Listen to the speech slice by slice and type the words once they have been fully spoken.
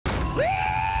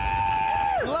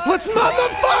Let's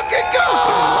motherfucking go!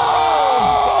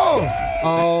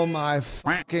 Oh my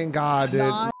fucking god,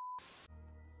 dude.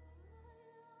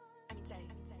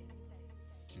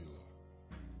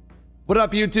 What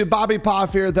up, YouTube?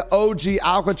 BOBBYPOFF here, the OG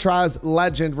Alcatraz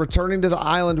legend, returning to the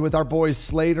island with our boys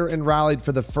Slater and Rallied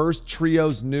for the first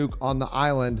trios nuke on the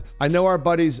island. I know our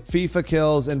buddies FIFA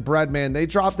Kills and Breadman, they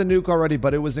dropped the nuke already,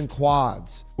 but it was in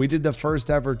quads. We did the first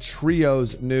ever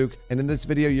trios nuke, and in this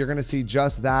video, you're gonna see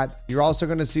just that. You're also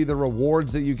gonna see the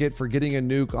rewards that you get for getting a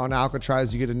nuke on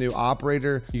Alcatraz. You get a new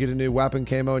operator, you get a new weapon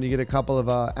camo, and you get a couple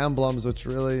of emblems, which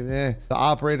really, The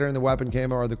operator and the weapon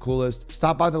camo are the coolest.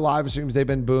 Stop by the live streams, they've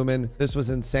been booming. This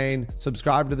was insane.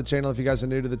 Subscribe to the channel if you guys are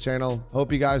new to the channel.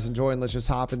 Hope you guys enjoy, and let's just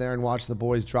hop in there and watch the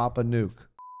boys drop a nuke.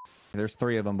 There's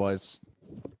 3 of them, boys.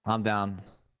 I'm down.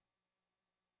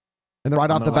 And they're right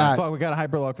off the bat. Fuck, we got a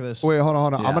hyperlock for this. Wait, hold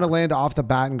on. Yeah. I'm gonna land off the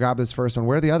bat and grab this first one.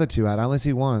 Where are the other 2 at? I only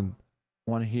see 1.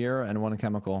 One here and one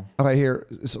chemical. Okay, here.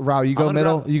 So, Rao, you go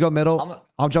middle. You go middle.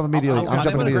 I'll jump immediately. I'm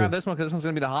jumping immediately. Grab this one because this one's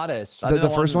gonna be the hottest. The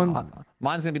first one?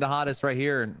 Mine's gonna be the hottest right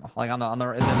here, like in that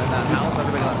house.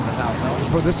 Everybody loves this house. No?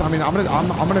 For this, I mean, I'm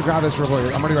gonna grab this real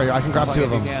quick. I'm gonna right here. I can grab 2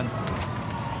 of them.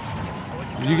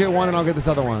 You get 1 and I'll get this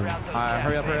other one. Alright,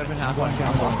 hurry up and have one. I'm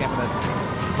camping this.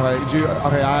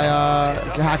 Okay, I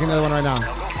hacking the other one right now.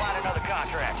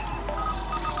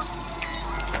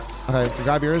 Okay,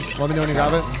 grab yours. Let me know when you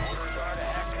grab it.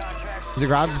 Is it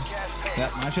grabbed?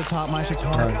 Yep, my shit's hot, my shit's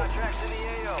hot. Okay.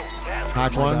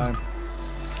 Hacked one.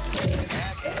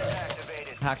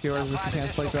 Hack yours if you can't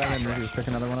slate that, and maybe just pick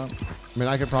another one up. I mean,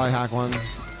 I could probably hack one. Shit.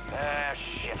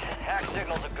 Hack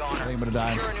signals are gone. I think I'm gonna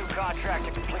die.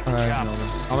 Okay, I'm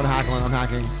gonna hack one. I'm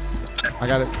hacking. I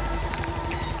got it.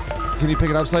 Can you pick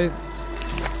it up, Slate?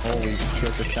 Holy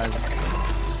shit, this guy's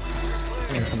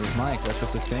somebody's mic. That's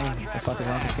just this game. What the fuck is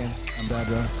wrong with this game? I'm dead,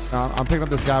 bro. I'm picking up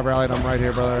the scav rally. I'm right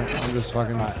here, brother. I'm just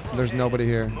fucking. There's nobody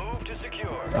here. Move to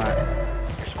secure. Alright.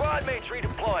 Your squad mates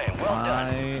redeploying. Well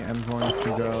done. I am going to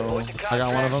go. I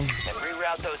got one of them. And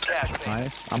reroute those task.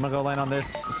 Nice. I'm gonna go land on this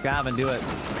scav and do it.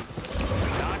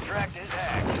 Contract is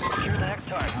hacked. Secure the next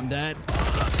target. I'm dead.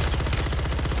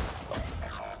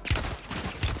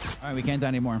 Alright, we can't die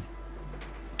anymore.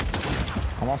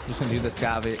 I'm also just gonna do this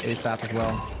scav ASAP as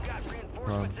well.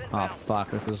 Oh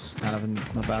fuck, this is kind of in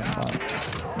a bad spot.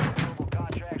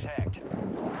 Contract's hacked.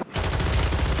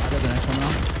 I got the next one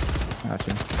now.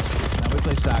 Gotcha. Now we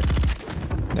play stack.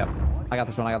 Yep. I got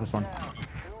this one. Oh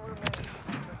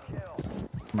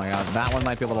my god, that one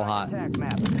might be a little hot. Do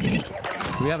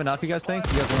we have enough, you guys think?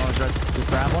 You guys want to just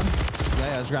grab one?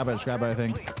 Yeah, let's grab it, I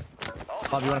think.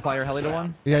 Bob, you want to fly your heli to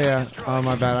one? Yeah. Oh,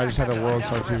 my bad. I just had a world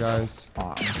start 2 guys. Oh,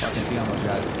 I'm fucking feeling those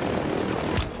guys.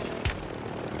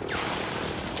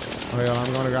 Okay,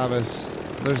 I'm going to grab this.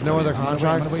 There's no other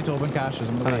contracts. I'm gonna wait to open caches.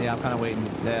 Yeah, I'm kind of waiting.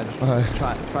 Yeah, just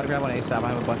try to grab one ASAP. I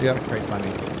have a bunch of crates by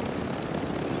me.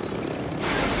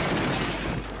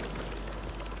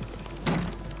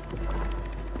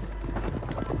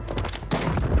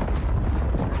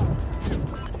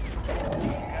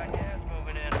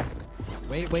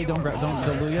 Wait, don't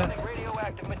loot yet.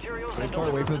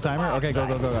 Wait for the timer. Okay, go. I'm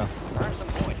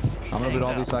gonna loot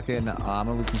all these fucking. I'm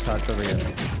gonna loot some carts over here.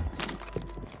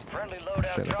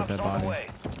 Shit, that's a dead body.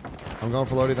 I'm going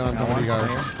for loading, then I'm coming to you guys.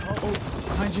 Oh,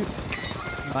 behind you.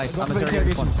 Nice. I'm interrogating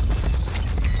this one.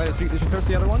 Wait, did you first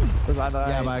the other one?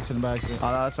 Yeah, by accident.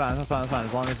 Oh, that's fine. As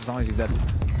long as he's dead.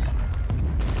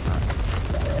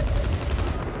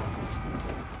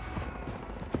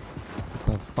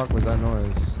 What the fuck was that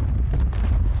noise?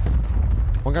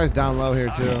 One guy's down low here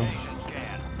too.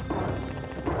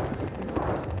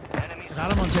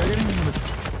 Got him on interrogating.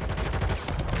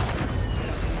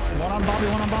 One on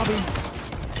Bobby.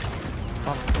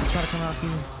 Oh, he's trying to come out to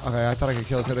you. Okay, I thought I could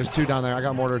kill this guy. There's 2 down there. I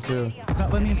got mortar too. He's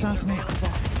not letting me assassinate.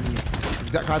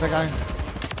 Caught that guy?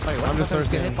 Wait, I'm just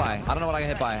thirsty. Hit by? I don't know what I get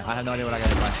hit by. I have no idea what I got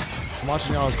hit by. I'm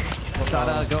watching y'all. We'll try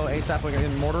to go ASAP. We're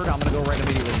getting mortared. I'm gonna go right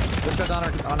immediately. This guy's on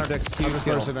our decks. I just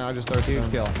thirsted now. I just thirsted.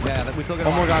 Huge kill. Yeah, we still get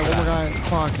one more guy.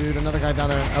 Fuck, dude. Another guy down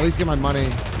there. At least get my money.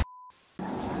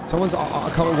 Someone's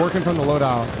working from the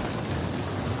loadout.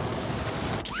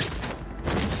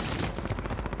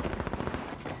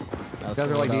 These guys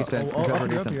are like decent. Oh,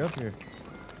 up here.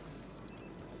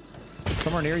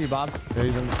 Somewhere near you, Bob. Yeah,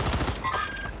 he's in.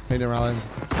 Hey, no rallying.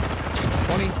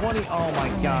 20. Oh my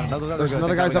god. There's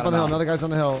another guy's up on the hill. Another guy's on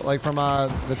the hill, like from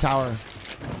the tower.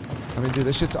 I mean, dude,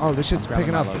 this shit's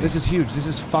picking up. This is huge. This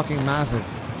is fucking massive.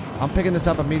 I'm picking this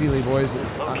up immediately, boys.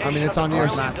 I mean, it's on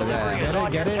yours.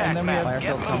 Get it, and then we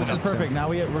have. This is perfect. Now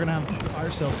we're gonna have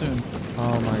fire sale soon.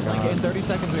 Oh my god. Like in 30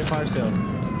 seconds, we have fire sale.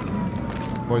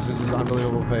 Boys, this is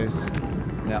unbelievable pace.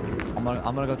 Yeah, I'm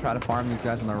gonna go try to farm these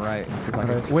guys on the right and see if I can.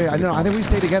 Okay. Wait, I know. I think we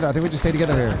stay together. I think we just stay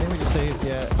together I here. think we just stay.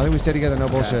 Yeah. I think we stay together. No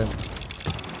bullshit.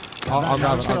 I'll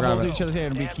grab it. I'll grab Hold it. each other here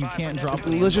and you can't drop.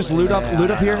 Let's just loot up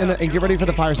here and get ready for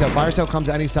the fire sale. Fire sale comes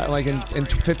any like in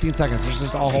 15 seconds. Let's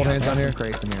just all hold hands on here.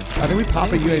 Crates in here. I think we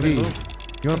pop a UAV.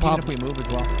 You want to pop? If we move as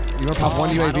well. You want to pop one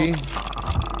UAV?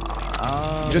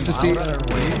 Just to see.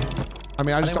 I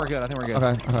mean, I just. I think we're good. I think we're good.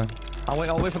 Okay. I'll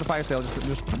wait for the fire sale.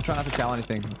 Just try not to chow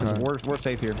anything. Because we're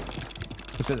safe here.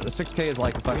 The 6K is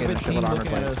like a fucking civil armor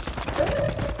place.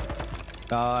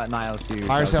 Niles, huge.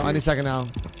 Fire sale any second now.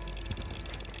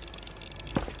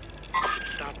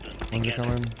 When's it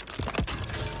coming?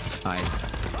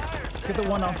 Nice. Let's get the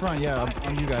one out front. Yeah,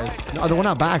 on you guys. No, the one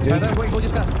out back, dude. Wait, we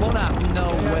just got blown out. No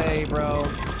way, bro.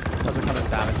 That's a kind of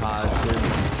sabotage, dude.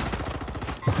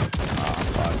 Oh,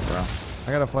 fuck, bro. I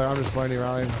got a flare. I'm just flaring you,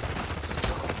 Raleigh.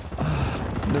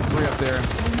 There's 3 up there.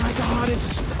 Oh my god,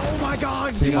 oh my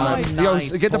god, Yo,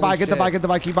 get the buy, get the buy, get the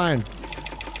buy, keep buying.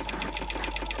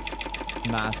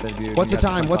 Massive, dude. What's the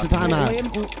time? What's the time at?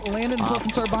 Land and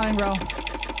fucking start buying, bro.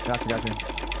 Gotcha.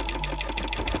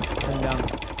 Putting down.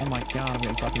 Oh my god, I'm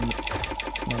getting fucking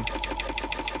smoked.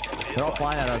 They're all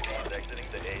flying at us.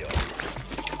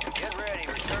 Get ready.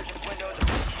 Resurgence windows.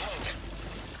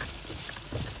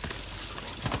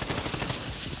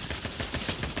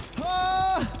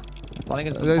 I think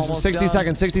it's There's almost 60 done.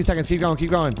 seconds, 60 seconds. Keep going,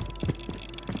 keep going.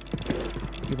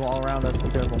 People all around us. Be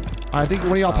careful. All right, I think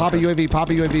one of y'all pop a UAV, pop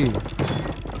a UAV.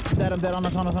 I'm dead on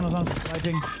us.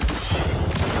 Lighting.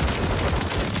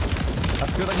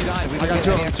 That's good that you died. We I got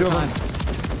two of them.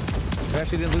 We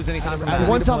actually didn't lose any time from that.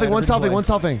 One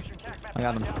selfing. I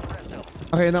got them.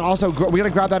 Okay, and then also, we gotta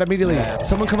grab that immediately. Yeah.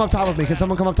 Someone come up top of me. Can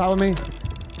someone come up top of me?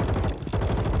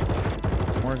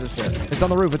 Where's this shit? It's on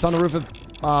the roof. It's on the roof of...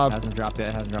 Hasn't dropped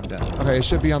yet. Okay, it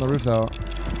should be on the roof, though.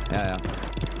 Yeah.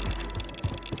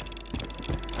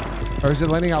 Or is it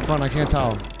landing out front? I can't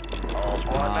tell.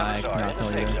 I cannot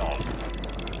tell you.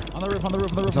 On the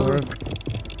roof. It's on the roof.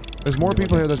 There's more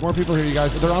people here. There's more people here, you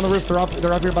guys. They're on the roof. They're up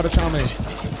here about to chow me.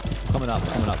 Coming up.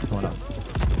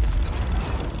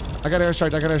 I got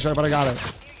airstrike, but I got it.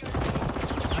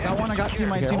 I got one. I got two.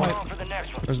 My teammate.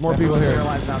 There's more people here.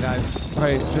 Alive now, guys.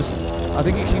 Okay, I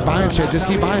think you keep buying shit. Just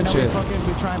keep buying shit.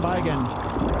 We try and buy again.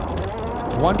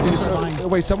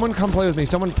 Wait, someone come play with me.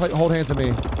 Hold hands with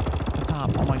me.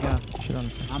 Top. Oh my god. Shit on.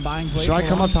 I'm buying plates. Should I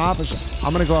come up top?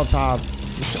 I'm gonna go up top.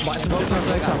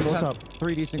 Go top.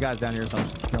 3 decent guys down here, so I'm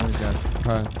just killing these guys.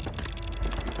 Okay.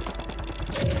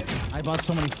 I bought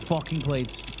so many fucking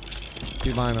plates.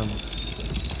 Keep buying them.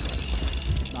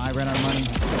 I ran out of money.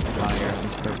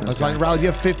 That's fine. Raul, you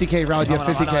have 50K. Raul, you have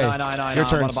 50K. I know. Your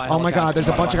turn. Oh my god, there's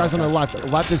a bunch of guys on the left.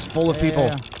 Left is full of people.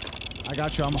 Yeah. I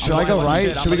got you. Should I go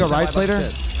right? Should we go right,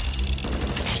 Slater?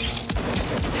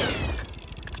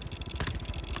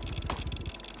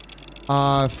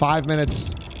 5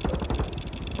 minutes.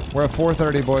 We're at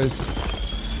 4:30, boys.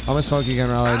 I'm gonna smoke you again,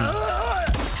 Raleigh.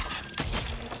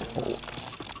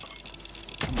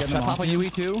 Should I pop a UE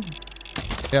too?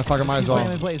 Yeah, fuck it, might as well.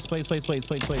 Place.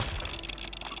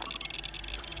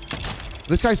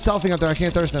 This guy's selfing up there. I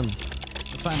can't thirst him.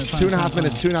 It's fine. 2.5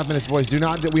 minutes. 2.5 minutes, boys. Do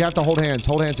not. We have to hold hands.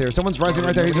 Hold hands here. Someone's rising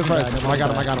right there. He just rised. Oh, I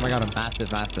got him.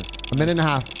 Massive. A minute and a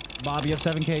half. Bob, you have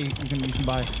 7K. You can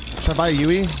buy. Should I buy a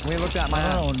UE? We looked at my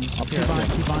own. Keep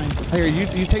buying. Here,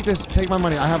 you take this. Take my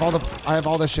money. I have all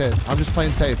the shit. I'm just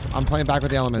playing safe. I'm playing back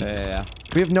with the elements. Yeah.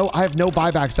 I have no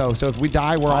buybacks though. So if we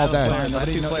die, we're all dead.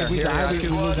 If we die, we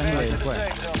lose anyways.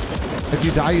 If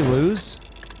you die, you lose.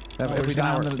 If we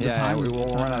die, we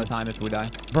will run out of time if we die.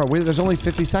 Bro, there's only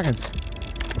 50 seconds.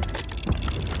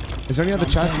 Is there any other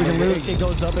chests we can loot? It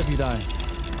goes up if you die.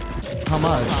 How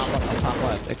much? Top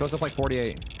left. It goes up like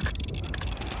 48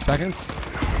 seconds.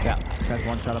 Yeah. There's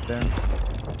one shot up there.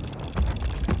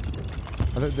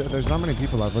 There's not many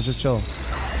people left. Let's just chill.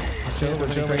 Chill.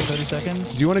 30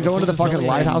 seconds. Do you want to go into the fucking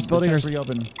lighthouse building or?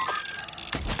 Reopen.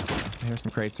 Here's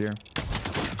some crates here.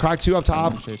 Crack 2 up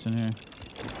top. Chasing here.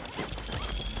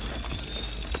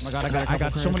 Oh my god, I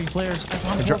got so many flares. I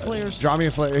found 4 flares. Drop me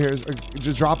a flare here.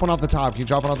 Just drop one off the top. Can you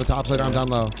drop one off the top later? I'm down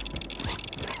low.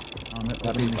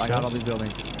 I got all these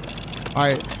buildings. All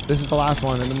right, this is the last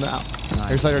one, and then Nice.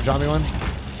 Here's later. Drop me one.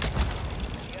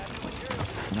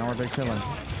 Now we're big chilling.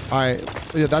 All right,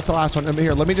 yeah, that's the last one.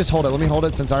 Here, let me just hold it. Let me hold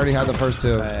it since I already had the first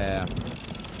 2. Yeah.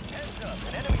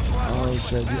 Oh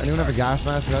shit! Anyone have a gas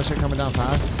mask? Is that shit coming down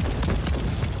fast?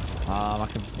 I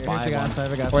can buy I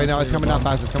have a gas. Wait, no, it's coming down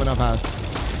fast. It's coming down fast.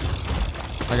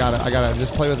 I got it.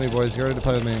 Just play with me, boys. Get ready to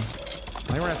play with me. I think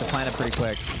we're gonna have to plan it pretty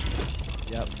quick.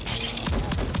 Yep.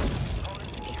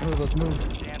 Let's move.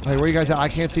 Hey, where you guys at? I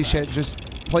can't see shit. Just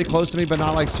play close to me, but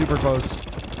not like super close.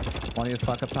 Funny as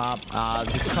fuck up top.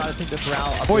 Just try to take this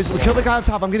route. Boys, we killed the guy up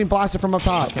top. I'm getting blasted from up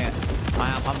top. I can't.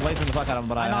 I'm lasering the fuck out of him,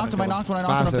 but I knocked him. I knocked him. I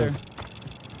knocked Massive. him up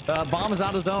there. Bomb is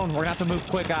out of zone. We're gonna have to move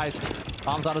quick, guys.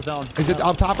 Bomb's out of zone. Is it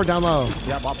up top or down low?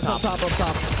 Yep, up top. Up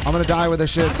top. I'm gonna die with this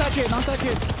shit. Knock that kid. Knock that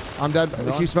kid. I'm dead.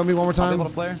 Can you smell me one more time? able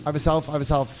to flare. I have a self. I have a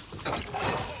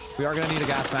self. We are gonna need a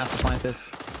gas mask to plant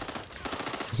this.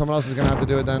 Someone else is gonna have to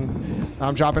do it then.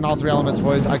 I'm dropping all 3 elements,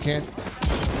 boys. I can't.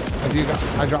 If you,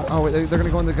 I drop. Oh, wait, they're gonna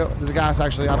go in the gas.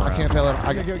 Actually, I can't fail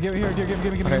it. Give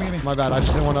me. My bad. I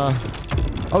just didn't want to.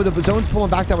 Oh, the zone's pulling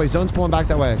back that way. Zone's pulling back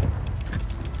that way.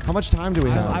 How much time do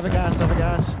we have? I have a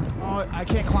gas. Oh, I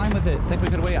can't climb with it. I think we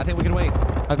could wait. I think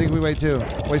we wait too.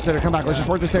 Wait, Slater, come back. Let's just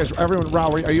work the stairs. Everyone,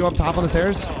 Rao, are you up top on the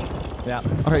stairs? Yeah.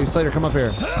 Okay, Slater, come up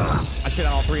here. I shit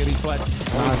on all 3 of these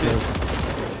sweats. Massive.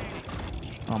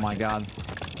 Oh my god.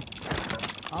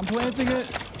 I'm planting it.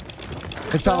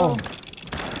 It fell. Get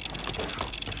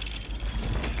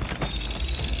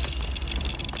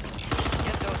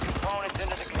those components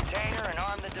into the container and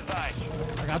arm the device.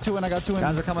 I got 2 in.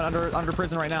 Guys are coming under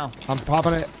prison right now. I'm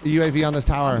popping a UAV on this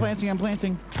tower. I'm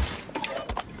planting.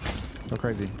 Go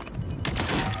crazy.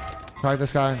 Try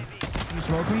this guy. You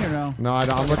smoke me or no? No, I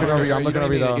don't. I'm looking over you. I'm looking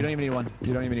over you though. You don't even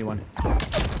need one.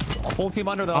 A full team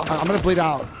under though. I'm gonna bleed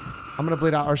out.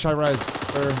 Or should I res?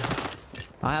 Or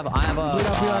I have a. Bleed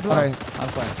out. okay. I'm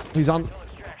fine. He's on.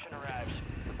 Extraction arrives.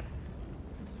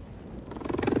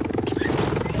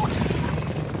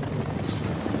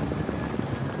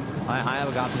 I have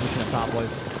a god position at top, boys.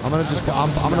 I'm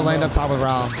gonna land up top with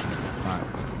Ral. Alright.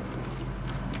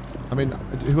 I mean,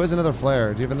 who has another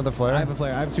flare? Do you have another flare? I have a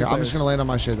flare. I have 2 Here, flares. I'm just gonna land on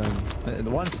my shit then. The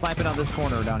one sniping out this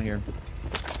corner down here.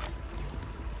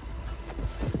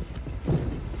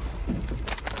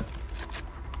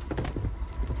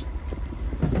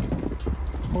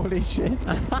 Holy shit.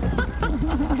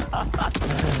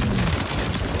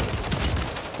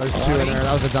 There's 2 in there.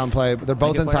 That was a dumb play. They're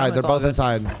both inside. They're both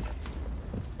inside.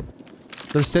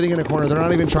 They're sitting in a corner. They're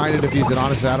not even trying to defuse it.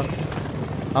 Honestly, I don't.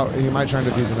 Oh, he might try and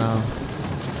defuse it now.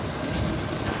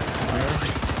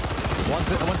 One's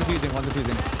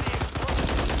defusing.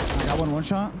 I got one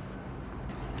shot.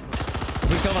 If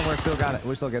we kill them, we still got it.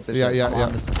 We still get this. Yeah.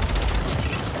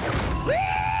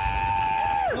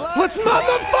 Let's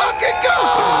motherfucking go!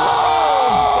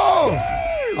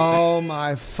 Oh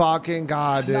my fucking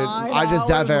god, dude. I just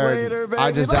devered. Oh,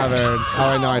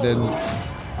 wait, no, I didn't.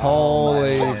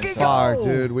 Holy fuck,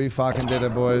 dude. We fucking did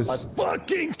it, boys.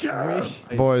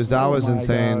 Boys, that was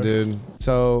insane, dude.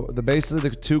 So basically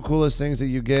the 2 coolest things that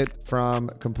you get from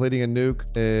completing a nuke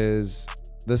is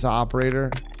this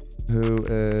operator, who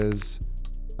is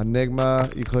Enigma.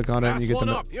 You click on it and you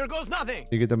get Here goes nothing.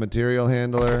 you get the material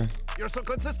handler. You're so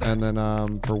consistent. And then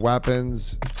for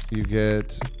weapons, you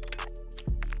get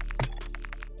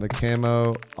the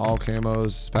camo, all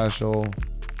camos, special.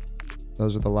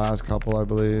 Those are the last couple, I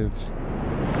believe.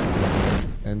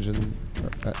 Engine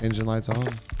lights on.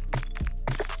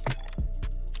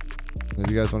 And if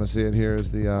you guys want to see it, here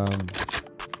is the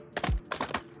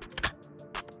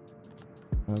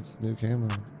that's the new camo.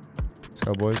 Let's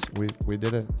go, boys. We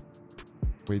did it.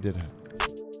 We did it.